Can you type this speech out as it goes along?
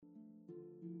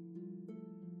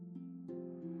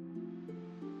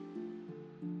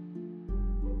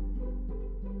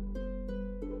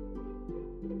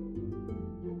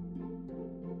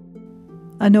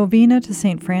A Novena to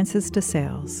St. Francis de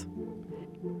Sales.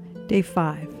 Day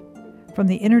 5. From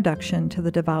the Introduction to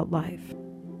the Devout Life.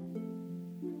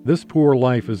 This poor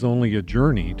life is only a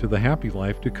journey to the happy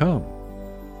life to come.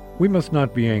 We must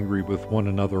not be angry with one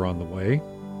another on the way,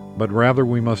 but rather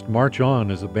we must march on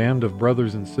as a band of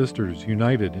brothers and sisters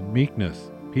united in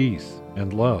meekness, peace,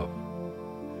 and love.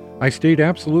 I state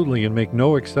absolutely and make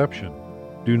no exception.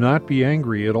 Do not be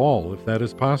angry at all if that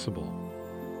is possible.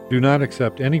 Do not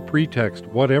accept any pretext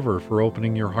whatever for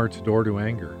opening your heart's door to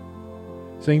anger.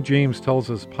 St. James tells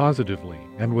us positively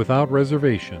and without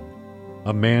reservation,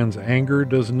 a man's anger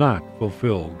does not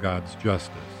fulfill God's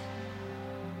justice.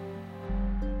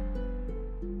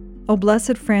 O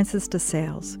blessed Francis de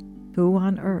Sales, who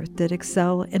on earth did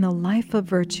excel in a life of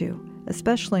virtue,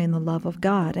 especially in the love of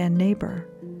God and neighbor,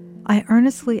 I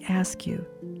earnestly ask you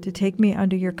to take me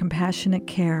under your compassionate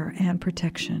care and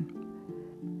protection.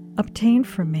 Obtain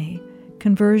for me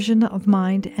conversion of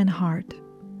mind and heart.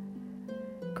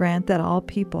 Grant that all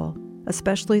people,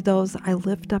 especially those I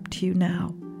lift up to you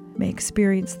now, may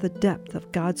experience the depth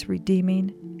of God's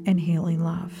redeeming and healing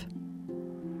love.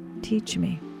 Teach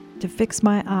me to fix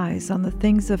my eyes on the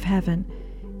things of heaven,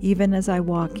 even as I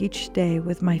walk each day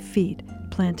with my feet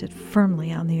planted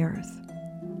firmly on the earth.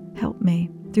 Help me,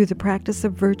 through the practice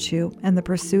of virtue and the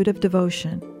pursuit of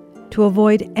devotion, to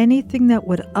avoid anything that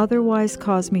would otherwise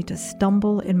cause me to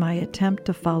stumble in my attempt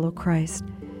to follow Christ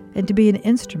and to be an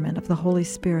instrument of the Holy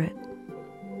Spirit.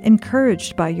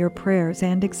 Encouraged by your prayers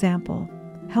and example,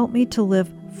 help me to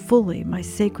live fully my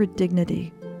sacred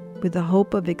dignity with the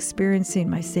hope of experiencing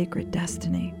my sacred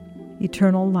destiny,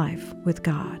 eternal life with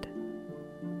God.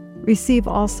 Receive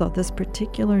also this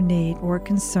particular need or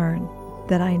concern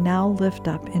that I now lift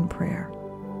up in prayer.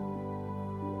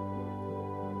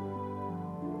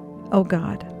 O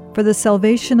God, for the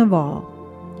salvation of all,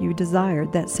 you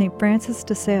desired that St. Francis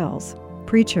de Sales,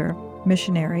 preacher,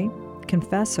 missionary,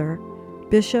 confessor,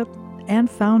 bishop, and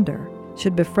founder,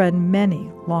 should befriend many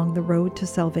along the road to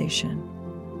salvation.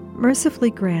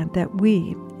 Mercifully grant that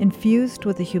we, infused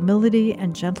with the humility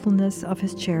and gentleness of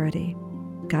his charity,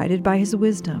 guided by his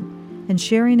wisdom, and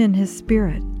sharing in his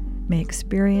spirit, may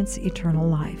experience eternal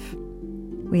life.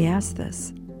 We ask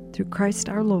this through Christ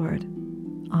our Lord.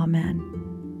 Amen.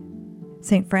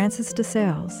 St. Francis de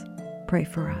Sales, pray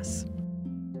for us.